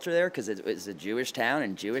been the culture there because it's a Jewish town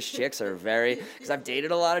and Jewish chicks are very, because I've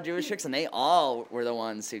dated a lot of Jewish chicks and they all were the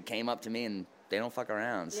ones who came up to me and they don't fuck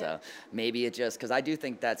around. So maybe it just, because I do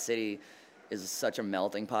think that city is such a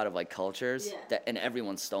melting pot of like cultures that, and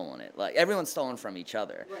everyone's stolen it. Like everyone's stolen from each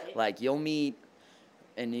other. Right. Like you'll meet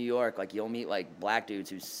in New York, like you'll meet like black dudes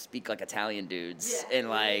who speak like Italian dudes and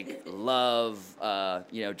like love,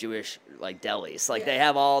 you know, Jewish like delis. Like they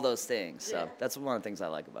have all those things. So that's one of the things I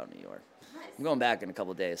like about New York. Nice. I'm going back in a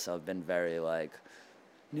couple of days, so I've been very like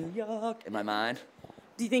New York in my mind.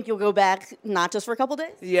 Do you think you'll go back not just for a couple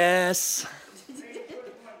days? Yes.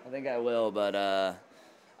 I think I will, but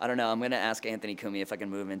I don't know. I'm gonna ask Anthony Cumia if I can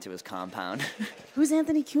move into his compound. Who's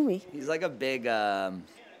Anthony Cumia? He's like a big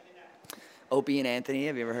Opie and Anthony.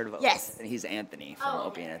 Have you ever heard of? Yes. And he's Anthony from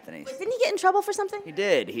Opie and Anthony. Wait, didn't he get in trouble for something? He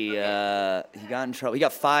did. He got in trouble. He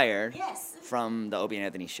got fired Yes. from the Opie and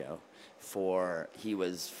Anthony show for he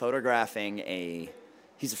was photographing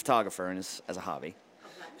he's a photographer and as a hobby.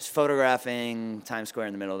 He's photographing Times Square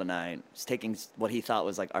in the middle of the night. He's taking what he thought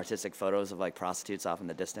was like artistic photos of like prostitutes off in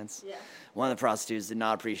the distance. Yeah. One of the prostitutes did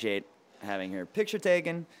not appreciate having her picture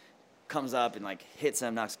taken, comes up and like hits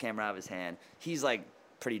him, knocks the camera out of his hand. He's like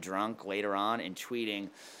pretty drunk later on and tweeting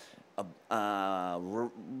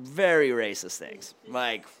very racist things,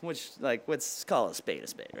 like let's call a spade,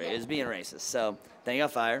 right? It was being racist. So then he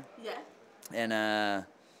got fired. Yeah. And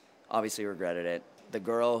obviously regretted it. The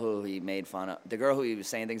girl who he made fun of, the girl who he was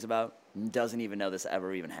saying things about, doesn't even know this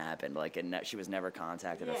ever even happened. Like, she was never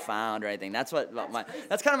contacted or found or anything. That's kind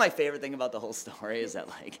of my favorite thing about the whole story is that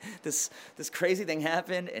like this crazy thing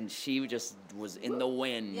happened and she just was in the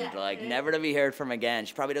wind, never to be heard from again.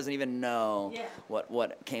 She probably doesn't even know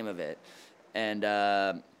what came of it. And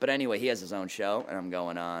but anyway, he has his own show, and I'm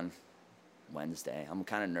going on Wednesday. I'm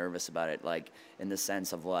kind of nervous about it, like in the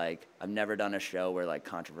sense of like I've never done a show where like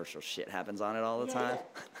controversial shit happens on it all the time.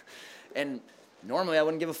 And normally I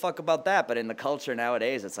wouldn't give a fuck about that, but in the culture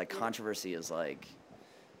nowadays, it's like controversy is like,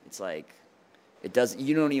 it's like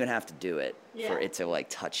you don't even have to do it for it to like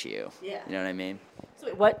touch you. Yeah. You know what I mean? So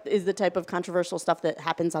wait, what is the type of controversial stuff that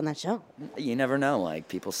happens on that show? You never know. Like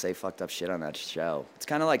people say fucked up shit on that show. It's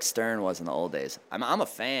kind of like Stern was in the old days. I'm a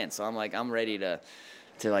fan, so I'm ready to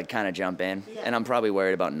like kind of jump in, and I'm probably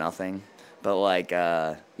worried about nothing, but like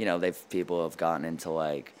you know, people have gotten into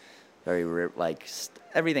like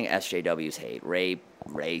everything SJWs hate, rape,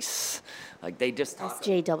 race, like they just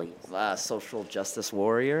SJWs, social justice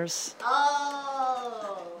warriors.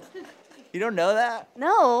 Oh, you don't know that?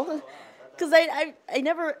 No, because I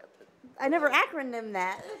never acronym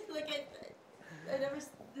that. Like I never.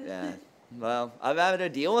 Yeah, well, I've had to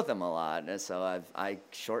deal with them a lot, so I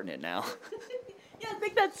shorten it now. Yeah, I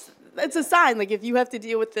think that's a sign. Like if you have to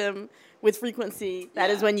deal with them with frequency,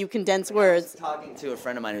 that is when you condense words. I was talking to a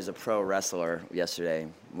friend of mine who's a pro wrestler yesterday.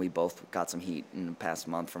 We both got some heat in the past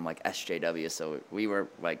month from like SJW, so we were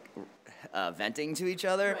like venting to each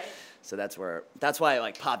other. Right. So that's why it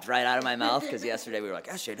like popped right out of my mouth, because yesterday we were like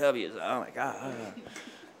SJW, oh my god,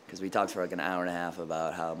 because we talked for like an hour and a half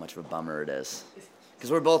about how much of a bummer it is,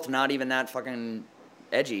 because we're both not even that fucking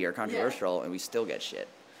edgy or controversial, and we still get shit.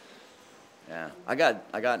 Yeah, I got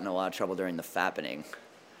in a lot of trouble during the fappening.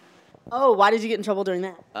 Oh, why did you get in trouble during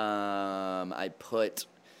that?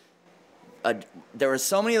 There were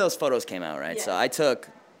so many of those photos came out, right? Yeah. So I took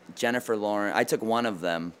Jennifer Lawrence. I took one of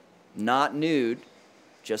them, not nude,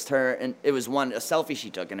 just her, and it was a selfie she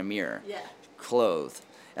took in a mirror, clothed,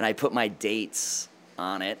 and I put my dates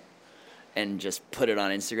on it, and just put it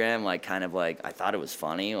on Instagram, like kind of like I thought it was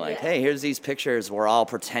funny, like hey, here's these pictures we're all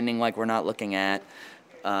pretending like we're not looking at.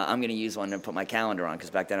 I'm going to use one to put my calendar on,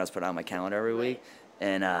 because back then I was putting on my calendar every week.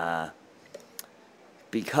 And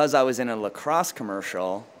because I was in a lacrosse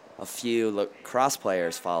commercial, a few lacrosse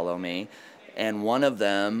players follow me. And one of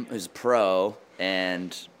them who's pro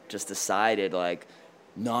and just decided, like,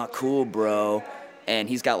 not cool, bro. And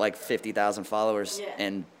he's got like 50,000 followers. Yeah.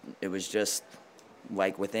 And it was just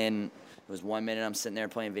like it was 1 minute I'm sitting there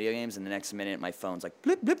playing video games, and the next minute my phone's like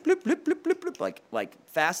blip, blip, blip, blip, blip, blip, blip, like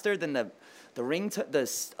faster than the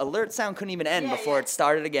alert sound couldn't even end before it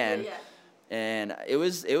started again. And it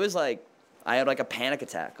was like I had like a panic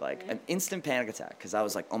attack, like an instant panic attack, because I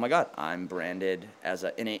was like, oh my god, I'm branded as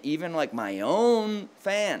even like my own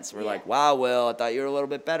fans were like, wow, Will, I thought you were a little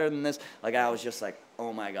bit better than this. Like I was just like,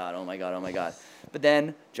 oh my god, oh my god, oh my god. But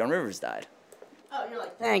then Joan Rivers died. Oh, you're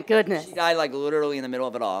like, thank goodness. She died like literally in the middle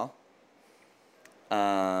of it all.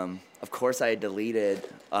 Of course, I deleted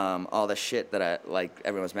all the shit that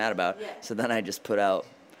everyone was mad about. Yeah. So then I just put out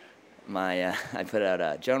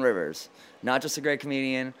Joan Rivers, not just a great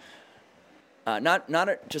comedian,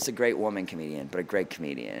 Just a great woman comedian, but a great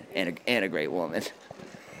comedian and a great woman.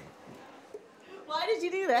 Why did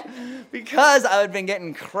you do that? Because I had been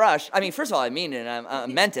getting crushed. I mean, first of all, I mean it. I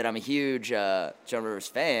meant it. I'm a huge Joan Rivers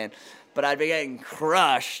fan, but I'd been getting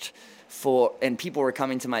crushed and people were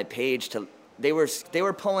coming to my page they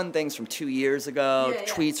were pulling things from 2 years ago,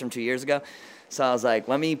 tweets from 2 years ago. So I was like,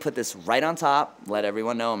 let me put this right on top, let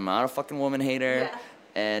everyone know I'm not a fucking woman hater,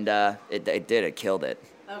 and it did. It killed it.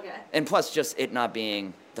 Okay. And plus, just it not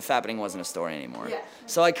being the fappening wasn't a story anymore. Yeah.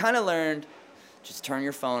 So I kind of learned, just turn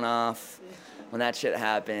your phone off when that shit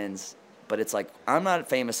happens. But it's like, I'm not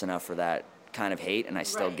famous enough for that kind of hate, and I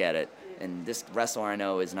still get it. And this wrestler I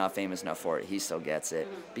know is not famous enough for it. He still gets it.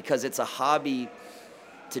 Because it's a hobby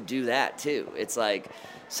to do that, too. It's like,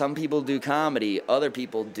 some people do comedy, other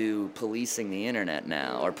people do policing the internet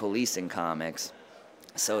now, or policing comics.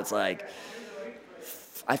 So it's like,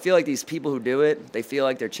 I feel like these people who do it, they feel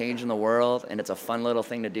like they're changing the world, and it's a fun little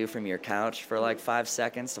thing to do from your couch for like 5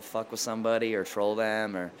 seconds to fuck with somebody or troll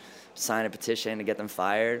them or sign a petition to get them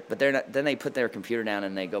fired. But then they put their computer down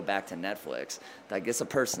and they go back to Netflix. Like, it's a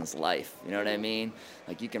person's life, you know what I mean?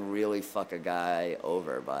 Like, you can really fuck a guy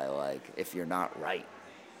over by, like, if you're not right.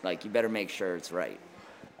 Like, you better make sure it's right.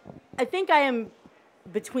 I think I am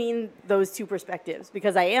between those two perspectives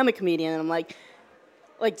because I am a comedian and I'm like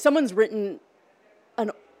someone's written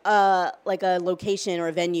like a location or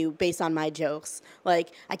a venue based on my jokes. Like,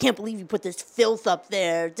 I can't believe you put this filth up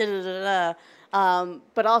there. Da, da, da, da.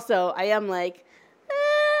 But also, I am like,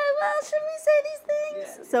 well, should we say these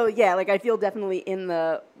things? Yeah. So, yeah, like, I feel definitely in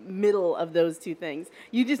the middle of those two things.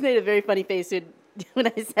 You just made a very funny face when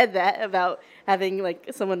I said that about having, like,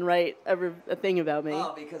 someone write a thing about me.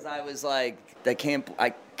 Oh, because I was like, I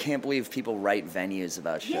can't believe people write venues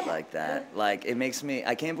about shit like that. Like, it makes me,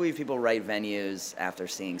 I can't believe people write venues after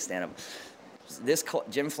seeing stand-up.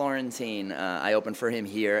 Jim Florentine, I opened for him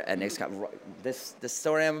here at Nick's. This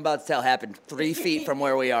story I'm about to tell happened 3 feet from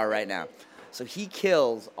where we are right now. So he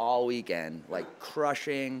kills all weekend, like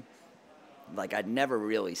crushing, like I'd never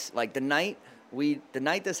really, like the night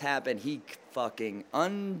this happened, he fucking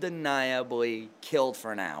undeniably killed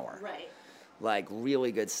for an hour. Right. Like,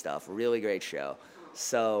 really good stuff, really great show.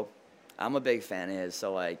 So I'm a big fan of his.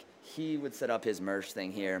 So, like, he would set up his merch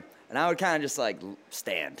thing here, and I would kind of just, like,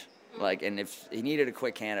 stand. Like, and if he needed a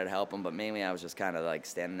quick hand, I'd help him, but mainly I was just kind of, like,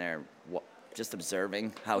 standing there just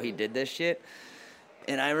observing how he did this shit.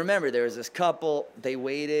 And I remember there was this couple, they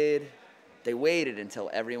waited until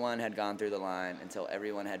everyone had gone through the line, until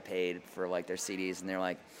everyone had paid for, like, their CDs, and they're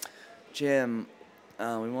like, Jim,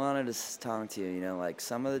 we wanted to talk to you, you know, like,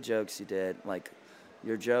 some of the jokes you did, like,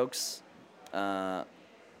 your jokes about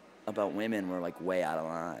women were, like, way out of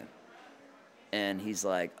line. And he's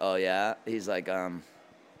like, oh, yeah? He's like,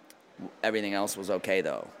 everything else was okay,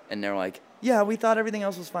 though. And they're like, yeah, we thought everything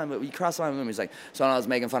else was fine, but we crossed the line with him. He's like, so when I was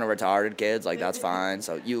making fun of retarded kids, like, that's fine.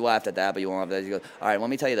 So you laughed at that, but you won't laugh at that. He goes, all right, let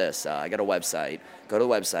me tell you this. I got a website. Go to the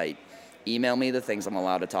website. Email me the things I'm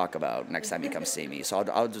allowed to talk about next time you come see me. So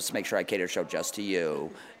I'll just make sure I cater the show just to you,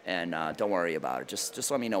 and don't worry about it. Just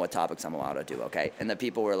let me know what topics I'm allowed to do, okay? And the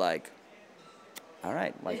people were like, all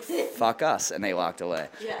right, like, fuck us, and they walked away.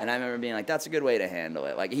 Yeah. And I remember being like, that's a good way to handle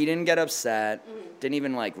it. Like, he didn't get upset, didn't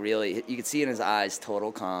even, like, really, you could see in his eyes,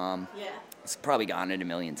 total calm. Yeah. It's probably gone it a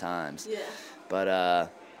million times. Yeah. But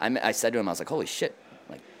I said to him, I was like, holy shit,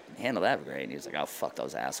 like, handle that great. And he was like, oh, fuck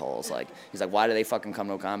those assholes. Like, he's like, why do they fucking come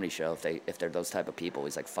to a comedy show if they're those type of people?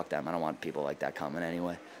 He's like, fuck them. I don't want people like that coming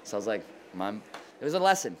anyway. So I was like, it was a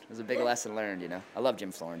lesson. It was a big lesson learned, you know. I love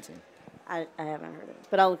Jim Florentine. I haven't heard of it,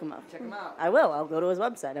 but I'll look him up. Check him out. I will. I'll go to his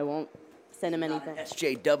website. I won't send him anything.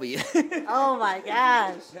 SJW. Oh, my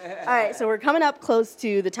gosh. All right, so we're coming up close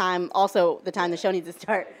to the time the show needs to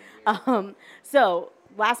start. So,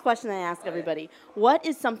 last question I ask everybody. What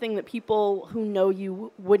is something that people who know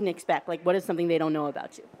you wouldn't expect? Like, what is something they don't know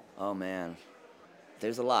about you? Oh, man.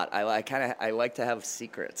 There's a lot. I like to have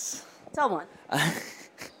secrets. Tell one. I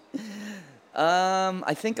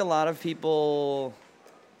think a lot of people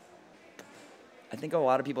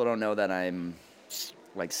don't know that I'm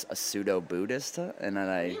like a pseudo Buddhist, and that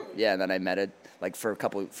I met like for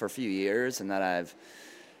a few years, and that I've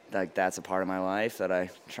like that's a part of my life that I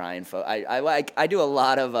try and I do a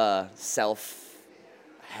lot of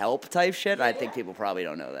self-help type shit. Yeah. I think people probably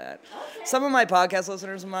don't know that. Okay. Some of my podcast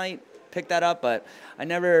listeners might pick that up, but I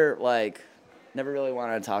never really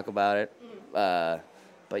wanted to talk about it.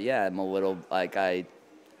 But yeah, I'm a little like I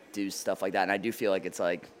do stuff like that, and I do feel like it's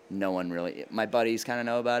like no one really. My buddies kind of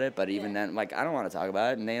know about it, but even then, like I don't want to talk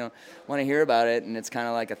about it, and they don't want to hear about it, and it's kind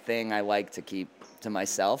of like a thing I like to keep to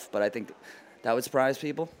myself. But I think that would surprise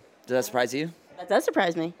people. Does that surprise you? That does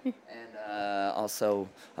surprise me. And Also,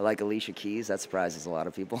 I like Alicia Keys. That surprises a lot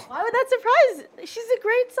of people. Why would that surprise? She's a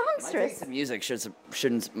great My taste songstress. in music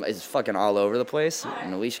is fucking all over the place.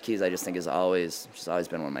 And Alicia Keys, I just think she's always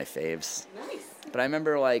been one of my faves. Nice. But I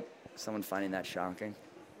remember like someone finding that shocking.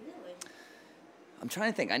 Really? I'm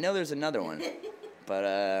trying to think. I know there's another one, but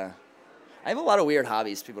I have a lot of weird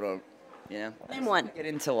hobbies. People don't, you know. Name one. I get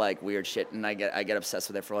into like weird shit, and I get obsessed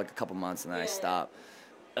with it for like a couple months, and then I Yeah. stop.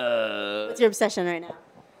 What's your obsession right now?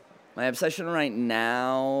 My obsession right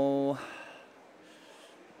now,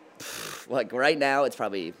 like right now, it's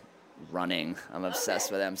probably running. I'm obsessed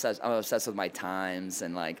with it. I'm obsessed with my times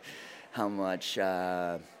and like how much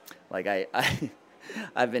like I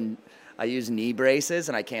use knee braces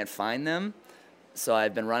and I can't find them, so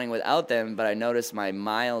I've been running without them. But I noticed my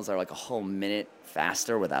miles are like a whole minute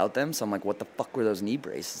faster without them. So I'm like, what the fuck were those knee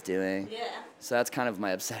braces doing? Yeah. So that's kind of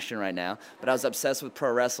my obsession right now. But I was obsessed with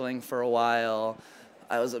pro wrestling for a while.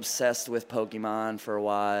 I was obsessed with Pokemon for a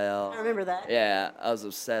while. I remember that. Yeah, I was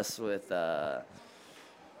obsessed with. I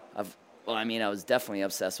was definitely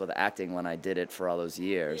obsessed with acting when I did it for all those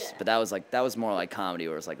years. Yeah. But that was more like comedy,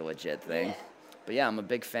 where it was like a legit thing. Yeah. But yeah, I'm a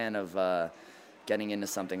big fan of getting into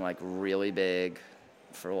something like really big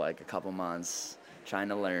for like a couple months, trying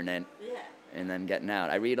to learn it, Yeah. and then getting out.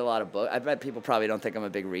 I read a lot of books. I bet people probably don't think I'm a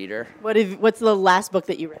big reader. What's the last book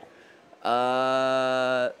that you read?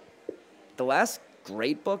 The last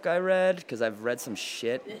great book I read, because I've read some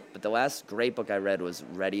shit, but the last great book I read was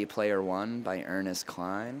Ready Player One by Ernest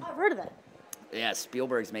Cline. I've heard of that. Yeah,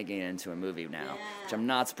 Spielberg's making it into a movie now, Yeah. which I'm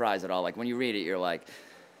not surprised at all. Like, when you read it, you're like...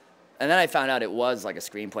 And then I found out it was, like, a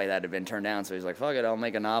screenplay that had been turned down, so he's like, fuck it, I'll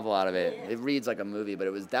make a novel out of it. Yeah. It reads like a movie,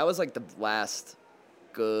 but that was, like, the last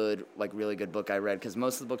good, like, really good book I read, because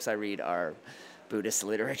most of the books I read are Buddhist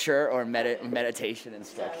literature or meditation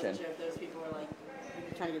instruction. If those people were like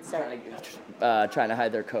trying to get started. Trying to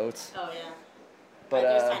hide their coats. Oh yeah. But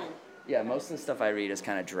Right, there's time. yeah, most of the stuff I read is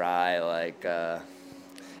kind of dry, like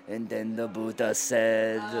and then the Buddha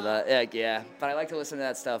said, yeah. But I like to listen to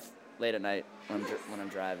that stuff late at night when I'm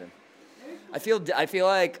driving. I feel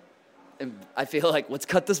like let's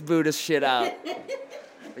cut this Buddhist shit out,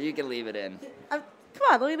 but you can leave it in.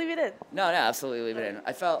 Come on, let me leave it in. No, absolutely leave it in.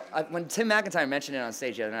 When Tim McIntyre mentioned it on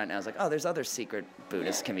stage the other night, and I was like, oh, there's other secret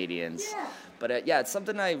Buddhist comedians. Yeah. But yeah, it's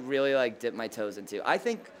something I really like dip my toes into. I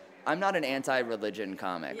think I'm not an anti-religion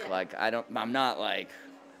comic. Yeah. Like I'm not like.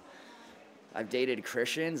 I've dated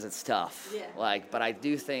Christians. It's tough. Yeah. But I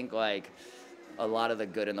do think like a lot of the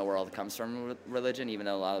good in the world comes from religion, even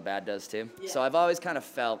though a lot of the bad does too. Yeah. So I've always kind of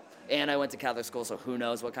felt, and I went to Catholic school, so who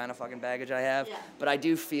knows what kind of fucking baggage I have. Yeah. But I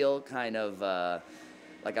do feel kind of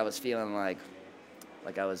like I was feeling like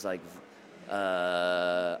I was like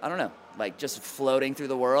I don't know, like just floating through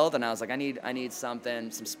the world, and I was like, I need some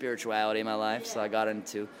spirituality in my life. So I got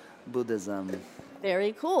into Buddhism.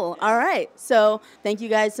 Very cool. All right. So thank you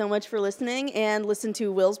guys so much for listening, and listen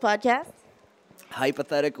to Will's podcast.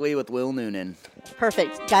 Hypothetically with Will Noonan.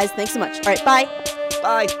 Perfect. Guys, thanks so much. All right. Bye.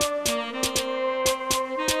 Bye.